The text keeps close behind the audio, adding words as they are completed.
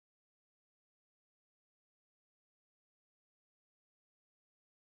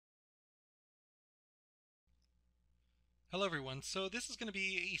Hello everyone. So this is going to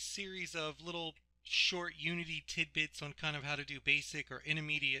be a series of little short Unity tidbits on kind of how to do basic or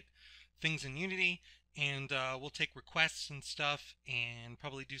intermediate things in Unity, and we'll take requests and stuff and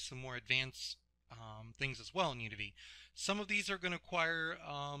probably do some more advanced things as well in Unity. Some of these are going to require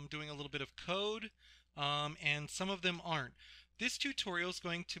doing a little bit of code, and some of them aren't. This tutorial is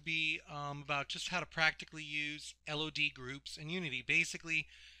going to be about just how to practically use LOD groups in Unity. Basically,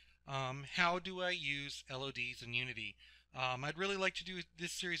 how do I use LODs in Unity? I'd really like to do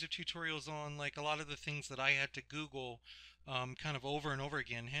this series of tutorials on like a lot of the things that I had to Google kind of over and over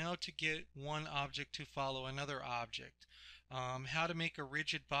again. How to get one object to follow another object. How to make a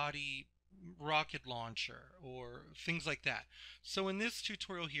rigid body rocket launcher or things like that. So in this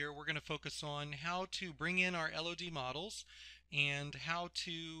tutorial here we're going to focus on how to bring in our LOD models and how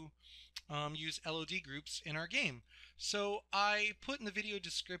to use LOD groups in our game. So I put in the video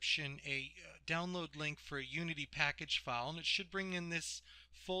description a download link for a Unity package file, and it should bring in this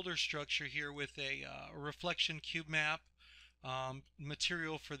folder structure here with a reflection cube map,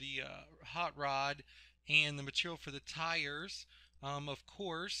 material for the hot rod, and the material for the tires. Of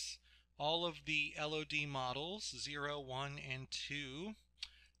course, all of the LOD models, 0, 1, and 2.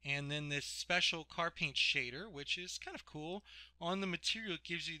 And then this special car paint shader, which is kind of cool. On the material, it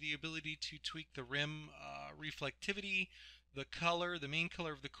gives you the ability to tweak the rim reflectivity, the color, the main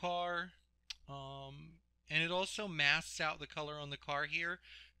color of the car, and it also masks out the color on the car here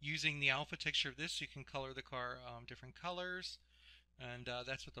using the alpha texture of this. So you can color the car different colors, and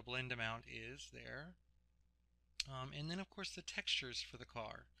that's what the blend amount is there. And then of course the textures for the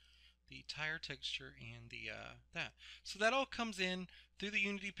car, the tire texture and the that. So that all comes in through the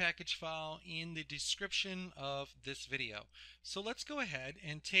Unity package file in the description of this video. So let's go ahead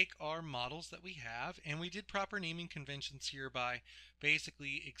and take our models that we have, and we did proper naming conventions here by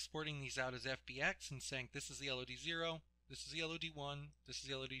basically exporting these out as FBX and saying this is the LOD0, this is the LOD1, this is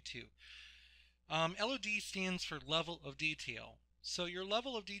the LOD2. LOD stands for level of detail. So your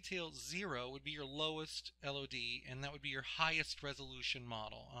level of detail 0 would be your lowest LOD, and that would be your highest resolution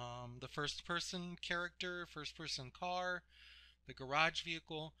model. The first person character, first person car, the garage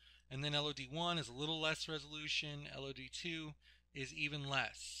vehicle, and then LOD1 is a little less resolution, LOD2 is even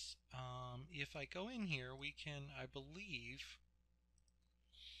less. If I go in here, we can, I believe,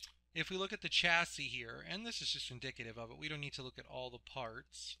 if we look at the chassis here, and this is just indicative of it, we don't need to look at all the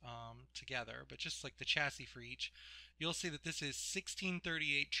parts together, but just like the chassis for each, you'll see that this is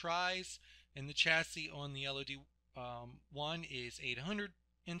 1638 tries, and the chassis on the LOD 1 is 800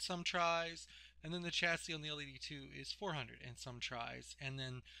 and some tries, and then the chassis on the LOD 2 is 400 and some tries, and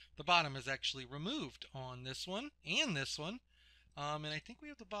then the bottom is actually removed on this one and this one. And I think we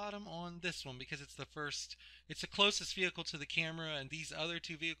have the bottom on this one because it's the closest vehicle to the camera, and these other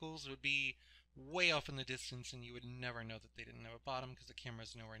two vehicles would be way off in the distance and you would never know that they didn't have a bottom because the camera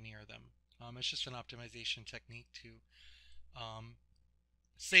is nowhere near them. It's just an optimization technique to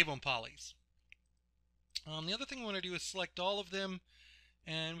save on polys. The other thing I want to do is select all of them,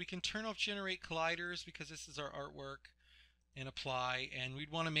 and we can turn off generate colliders because this is our artwork, and apply, and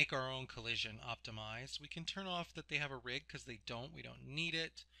we'd want to make our own collision optimized. We can turn off that they have a rig because we don't need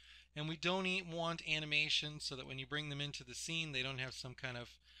it, and we don't want animation so that when you bring them into the scene they don't have some kind of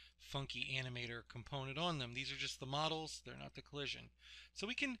funky animator component on them. These are just the models, they're not the collision. So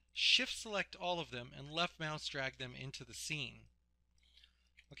we can shift select all of them and left mouse drag them into the scene.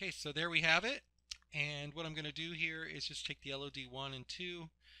 Okay, so there we have it, and what I'm going to do here is just take the LOD 1 and 2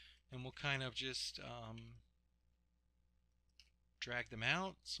 and we'll kind of just drag them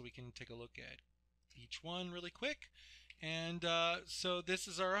out so we can take a look at each one really quick. And so this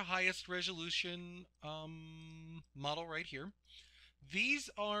is our highest resolution model right here.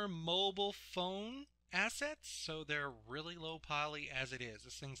 These are mobile phone assets, so they're really low poly as it is.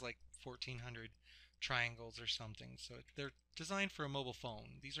 This thing's like 1400 triangles or something, so they're designed for a mobile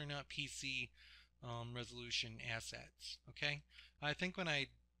phone. These are not PC resolution assets. Okay, I think when I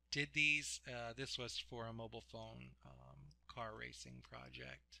did these, this was for a mobile phone car racing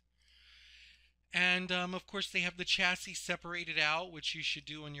project. And of course they have the chassis separated out, which you should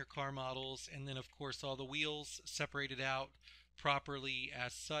do on your car models, and then of course all the wheels separated out properly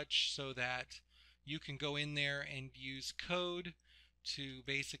as such so that you can go in there and use code to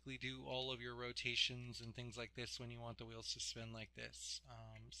basically do all of your rotations and things like this when you want the wheels to spin like this.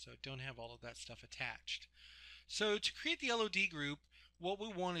 So don't have all of that stuff attached. So to create the LOD group, what we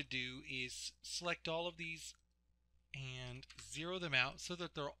want to do is select all of these and zero them out so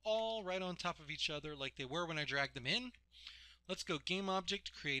that they're all right on top of each other like they were when I dragged them in. Let's go game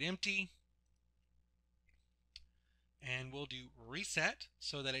object, create empty, and we'll do reset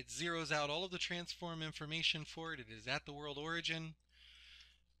so that it zeroes out all of the transform information for it. It is at the world origin,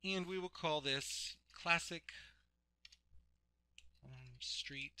 and we will call this classic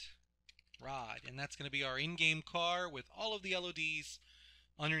street rod, and that's going to be our in-game car with all of the LODs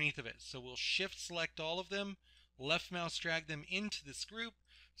underneath of it. So we'll shift select all of them, left mouse drag them into this group,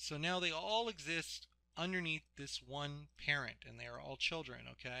 so now they all exist underneath this one parent, and they are all children,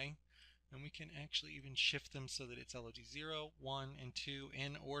 okay? And we can actually even shift them so that it's LOD 0, 1, and 2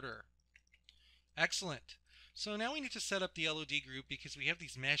 in order. Excellent. So now we need to set up the LOD group because we have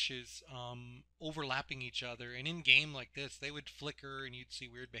these meshes overlapping each other, and in game like this they would flicker and you'd see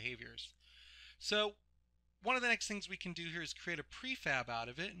weird behaviors. So one of the next things we can do here is create a prefab out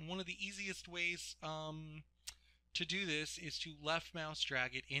of it, and one of the easiest ways to do this is to left mouse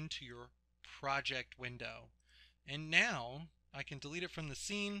drag it into your project window. And now I can delete it from the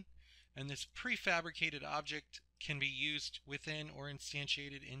scene, and this prefabricated object can be used within or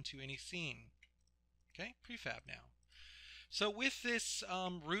instantiated into any scene. Okay, prefab now. So with this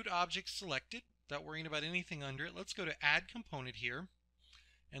root object selected, without worrying about anything under it, let's go to Add Component here,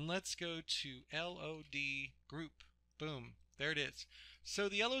 and let's go to LOD Group. Boom, there it is. So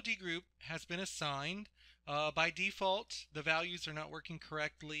the LOD group has been assigned. By default, the values are not working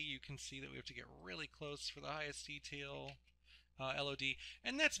correctly. You can see that we have to get really close for the highest detail LOD,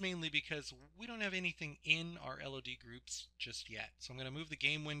 and that's mainly because we don't have anything in our LOD groups just yet. So I'm going to move the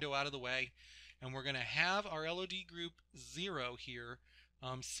game window out of the way, and we're going to have our LOD group 0 here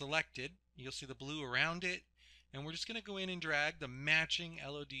selected. You'll see the blue around it, and we're just going to go in and drag the matching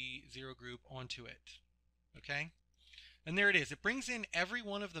LOD 0 group onto it. Okay? And there it is. It brings in every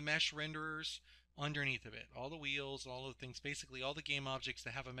one of the mesh renderers underneath of it. All the wheels, all of the things, basically all the game objects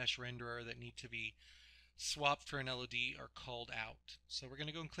that have a mesh renderer that need to be swapped for an LOD are called out. So we're going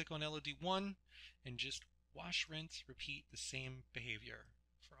to go and click on LOD 1 and just wash, rinse, repeat the same behavior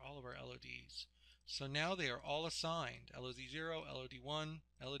for all of our LODs. So now they are all assigned, LOD 0, LOD 1,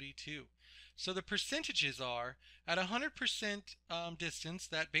 LOD 2. So the percentages are at 100% distance,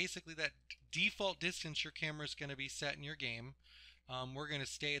 that basically that default distance your camera is going to be set in your game. We're going to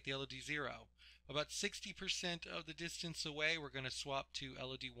stay at the LOD 0. About 60% of the distance away we're going to swap to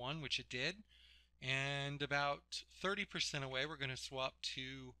LOD 1, which it did. And about 30% away we're going to swap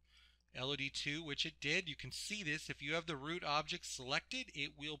to LOD 2, which it did. You can see this. If you have the root object selected,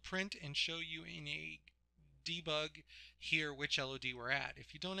 it will print and show you in a debug here which LOD we're at.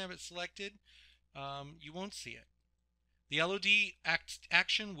 If you don't have it selected, you won't see it. The LOD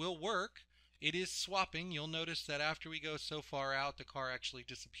action will work. It is swapping. You'll notice that after we go so far out, the car actually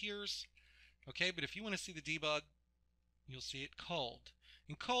disappears. Okay, but if you want to see the debug, you'll see it culled.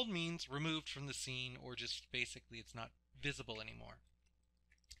 And culled means removed from the scene, or just basically it's not visible anymore.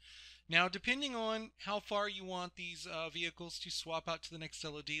 Now, depending on how far you want these vehicles to swap out to the next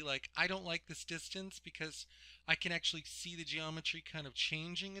LOD, like I don't like this distance because I can actually see the geometry kind of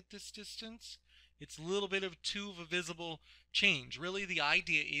changing at this distance. It's a little bit of too of a visible change. Really, the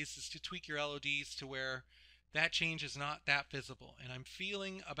idea is to tweak your LODs to where that change is not that visible. And I'm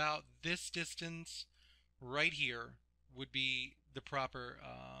feeling about this distance right here would be the proper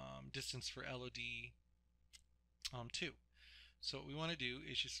distance for LOD 2. So what we want to do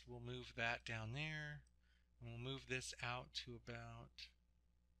is just we'll move that down there, and we'll move this out to about,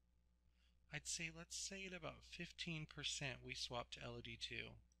 I'd say, let's say at about 15% we swap to LOD 2.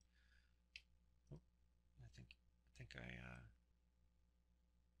 I think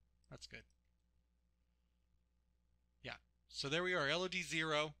that's good. Yeah, so there we are, LOD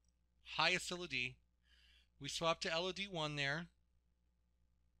 0, highest LOD. We swap to LOD 1 there,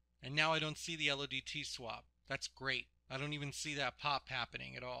 and now I don't see the LOD 2 swap. That's great. I don't even see that pop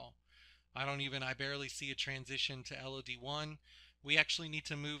happening at all. I barely see a transition to LOD 1. We actually need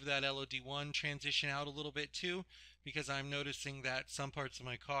to move that LOD 1 transition out a little bit too, because I'm noticing that some parts of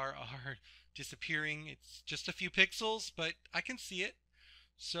my car are disappearing. It's just a few pixels, but I can see it.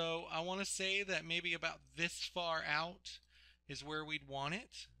 So I want to say that maybe about this far out is where we'd want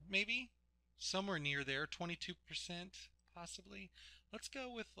it, maybe. Somewhere near there, 22% possibly. Let's go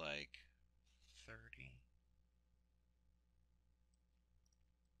with like 30.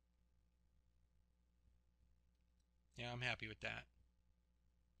 Yeah, I'm happy with that.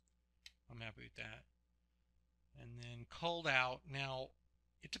 And then culled out. Now,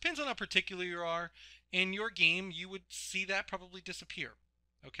 it depends on how particular you are. In your game, you would see that probably disappear.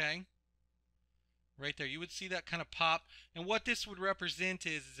 Okay? Right there, you would see that kind of pop. And what this would represent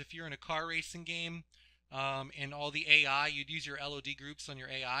is if you're in a car racing game, and all the AI, you'd use your LOD groups on your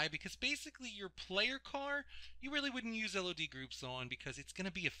AI, because basically your player car, you really wouldn't use LOD groups on because it's going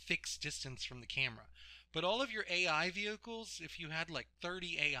to be a fixed distance from the camera. But all of your AI vehicles, if you had like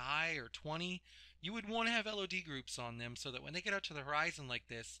 30 AI or 20, you would want to have LOD groups on them so that when they get out to the horizon like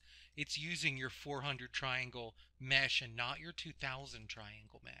this, it's using your 400 triangle mesh and not your 2000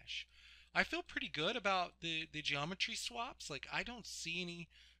 triangle mesh. I feel pretty good about the geometry swaps. Like, I don't see any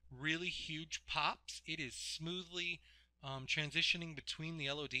really huge pops. It is smoothly transitioning between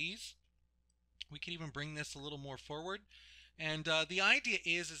the LODs. We could even bring this a little more forward. And the idea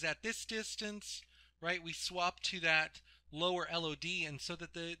is at this distance, right, we swap to that lower LOD, and so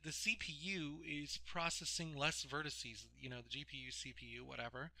that the CPU is processing less vertices, you know, the GPU, CPU,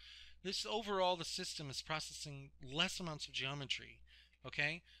 whatever. This overall, the system is processing less amounts of geometry.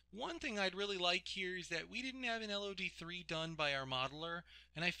 Okay? One thing I'd really like here is that we didn't have an LOD3 done by our modeler,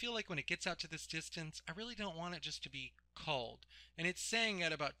 and I feel like when it gets out to this distance, I really don't want it just to be culled. And it's saying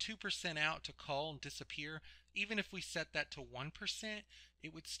at about 2% out to cull and disappear. Even if we set that to 1%,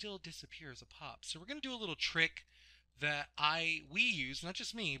 it would still disappear as a pop. So we're going to do a little trick that we used, not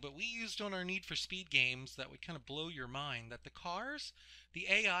just me, but we used on our Need for Speed games that would kind of blow your mind, that the cars, the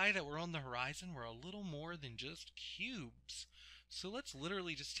AI that were on the horizon were a little more than just cubes. So let's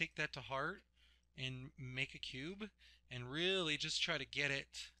literally just take that to heart and make a cube and really just try to get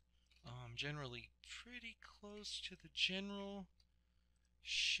it generally pretty close to the general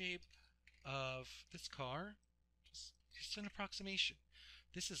shape of this car. Just an approximation.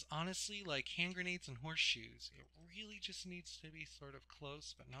 This is honestly like hand grenades and horseshoes. It really just needs to be sort of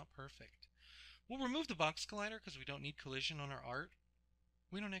close, but not perfect. We'll remove the box collider because we don't need collision on our art.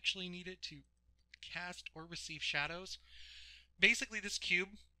 We don't actually need it to cast or receive shadows. Basically, this cube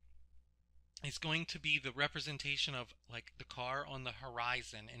is going to be the representation of like the car on the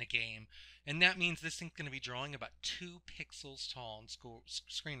horizon in a game, and that means this thing's going to be drawing about 2 pixels tall in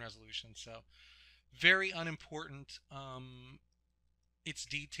screen resolution. So very unimportant its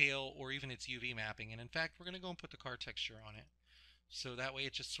detail or even its UV mapping. And in fact, we're going to go and put the car texture on it, so that way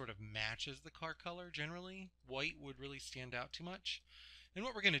it just sort of matches the car color. Generally, white would really stand out too much. And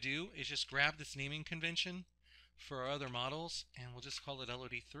what we're going to do is just grab this naming convention for our other models, and we'll just call it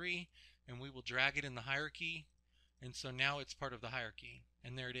LOD3, and we will drag it in the hierarchy, and so now it's part of the hierarchy,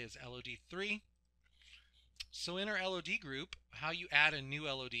 and there it is, LOD3. So in our LOD group, how you add a new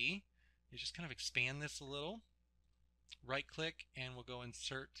LOD, you just kind of expand this a little, right click, and we'll go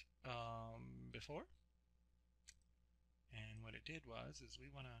insert before. And what it did is we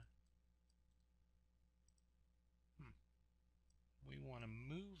want to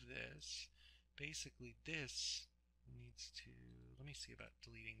move this. Basically, this needs to, let me see about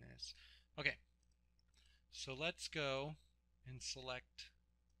deleting this. Okay, so let's go and select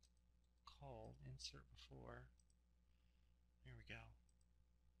call insert before. There we go.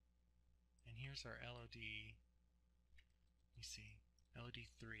 And here's our LOD. You see,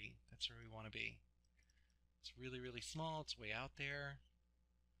 LOD3. That's where we want to be. It's really, really small. It's way out there.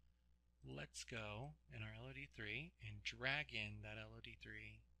 Let's go in our LOD3 and drag in that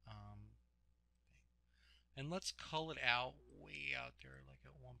LOD3. And let's cull it out way out there, like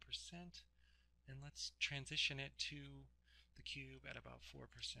at 1%. And let's transition it to the cube at about 4%.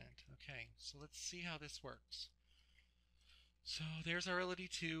 Okay, so let's see how this works. So there's our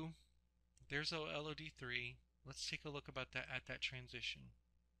LOD2. There's our LOD3. Let's take a look at that transition.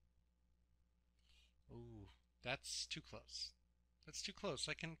 Ooh, that's too close. That's too close.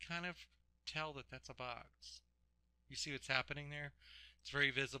 I can kind of tell that that's a box. You see what's happening there? It's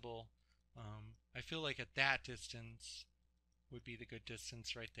very visible. I feel like at that distance would be the good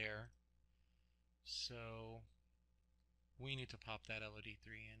distance right there. So we need to pop that LOD3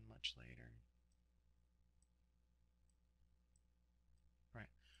 in much later. Right.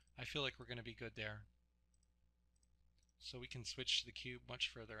 I feel like we're going to be good there. So we can switch to the cube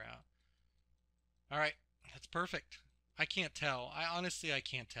much further out. Alright, that's perfect. I can't tell. Honestly, I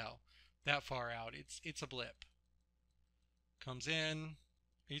can't tell that far out. It's a blip. Comes in,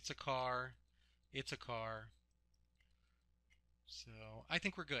 it's a car, it's a car. So I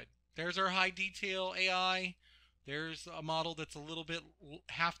think we're good. There's our high detail AI. There's a model that's a little bit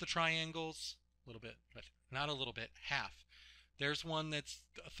half the triangles. A little bit, but not a little bit, half. There's one that's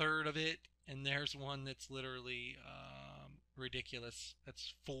a third of it, and there's one that's literally ridiculous.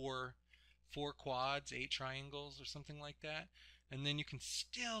 That's four quads, 8 triangles or something like that. And then you can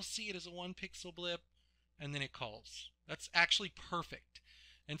still see it as a 1 pixel blip, and then it calls. That's actually perfect.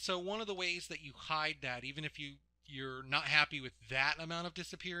 And so one of the ways that you hide that, even if you're not happy with that amount of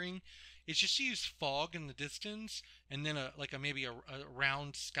disappearing, is just to use fog in the distance, and then maybe a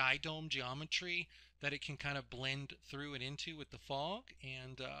round sky dome geometry that it can kind of blend through and into with the fog.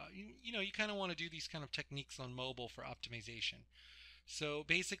 And you kind of want to do these kind of techniques on mobile for optimization. So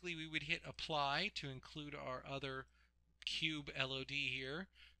basically we would hit apply to include our other cube LOD here.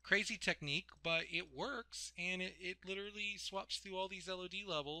 Crazy technique, but it works, and it literally swaps through all these LOD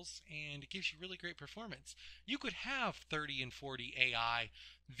levels, and it gives you really great performance. You could have 30 and 40 AI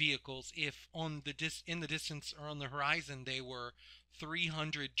vehicles if on the in the distance or on the horizon they were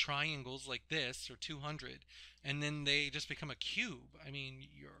 300 triangles like this, or 200, and then they just become a cube. I mean,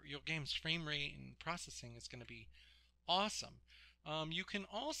 your game's frame rate and processing is going to be awesome. You can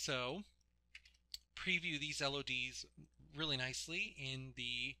also preview these LODs really nicely in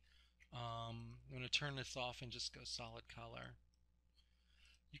the I'm going to turn this off and just go solid color.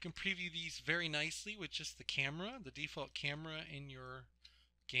 You can preview these very nicely with just the camera, the default camera in your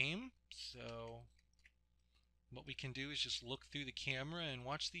game. So what we can do is just look through the camera and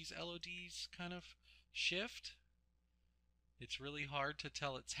watch these LODs kind of shift. It's really hard to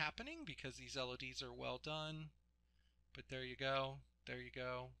tell it's happening because these LODs are well done. But there you go, there you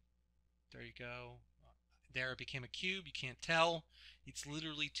go, there you go. There it became a cube. You can't tell. It's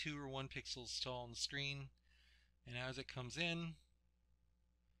literally 2 or 1 pixels tall on the screen. And as it comes in,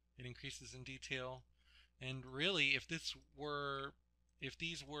 it increases in detail. And really, if these were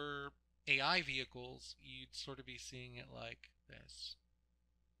AI vehicles, you'd sort of be seeing it like this.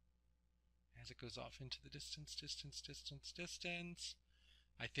 As it goes off into the distance.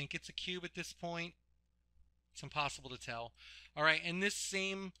 I think it's a cube at this point. It's impossible to tell. All right, and this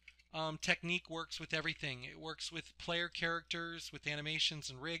same technique works with everything. It works with player characters, with animations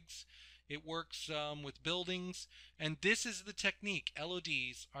and rigs. It works with buildings. And this is the technique.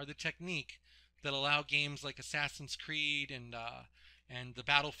 LODs are the technique that allow games like Assassin's Creed and the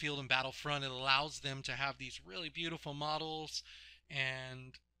Battlefield and Battlefront. It allows them to have these really beautiful models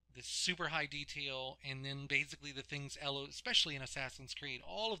and this super high detail. And then basically the things, especially in Assassin's Creed,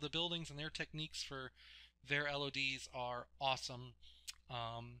 all of the buildings and their techniques for their LODs are awesome.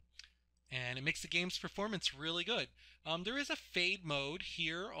 And it makes the game's performance really good. There is a fade mode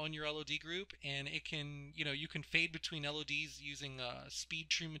here on your LOD group, and it can, you can fade between LODs using speed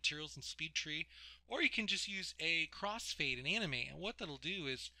tree materials and speed tree, or you can just use a crossfade and animate. And what that'll do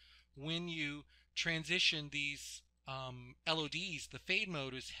is when you transition these LODs, the fade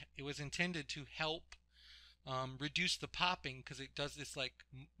mode was intended to help reduce the popping, because it does this like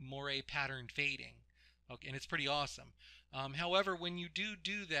moire pattern fading. Okay, and it's pretty awesome. However, when you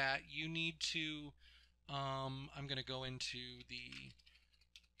do that, you need to, I'm going to go into the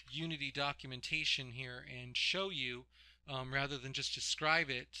Unity documentation here and show you, rather than just describe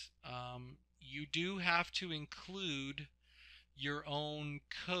it, you do have to include your own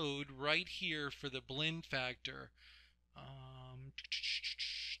code right here for the blend factor.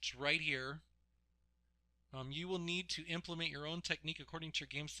 It's right here. You will need to implement your own technique according to your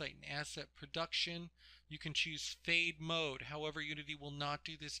game site and asset production. You can choose fade mode. However, Unity will not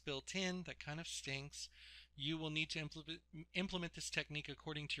do this built in. That kind of stinks. You will need to implement this technique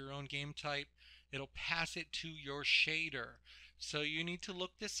according to your own game type. It'll pass it to your shader. So you need to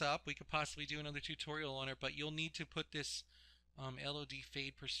look this up. We could possibly do another tutorial on it, but you'll need to put this LOD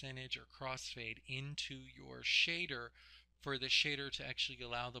fade percentage or crossfade into your shader for the shader to actually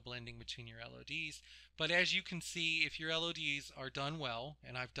allow the blending between your LODs. But as you can see, if your LODs are done well,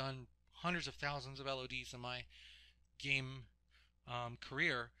 and I've done hundreds of thousands of LODs in my game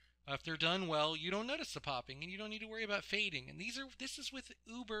career, if they're done well, you don't notice the popping, and you don't need to worry about fading. And this is with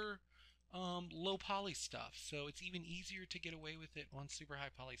uber low poly stuff, so it's even easier to get away with it on super high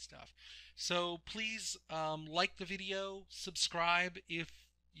poly stuff. So please like the video, subscribe if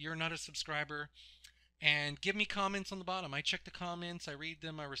you're not a subscriber, and give me comments on the bottom. I check the comments, I read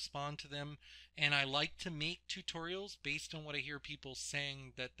them, I respond to them, and I like to make tutorials based on what I hear people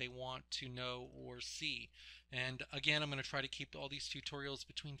saying that they want to know or see. And again, I'm going to try to keep all these tutorials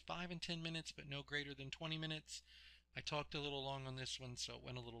between 5 and 10 minutes, but no greater than 20 minutes. I talked a little long on this one, so it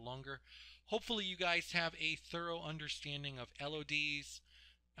went a little longer. Hopefully you guys have a thorough understanding of LODs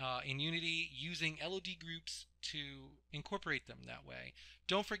in Unity, using LOD groups to incorporate them that way.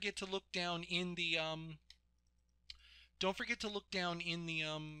 Don't forget to look down in the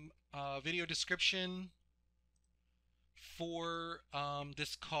video description for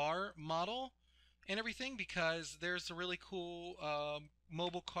this car model and everything, because there's a really cool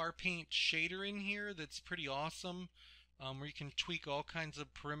mobile car paint shader in here that's pretty awesome, where you can tweak all kinds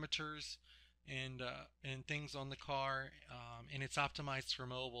of perimeters and things on the car, and it's optimized for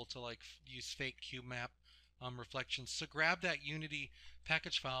mobile to like use fake cube map reflections. So grab that Unity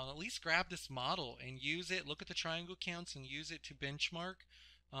package file and at least grab this model and use it. Look at the triangle counts and use it to benchmark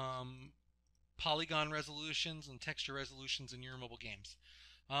polygon resolutions and texture resolutions in your mobile games.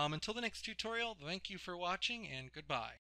 Until the next tutorial, thank you for watching and goodbye.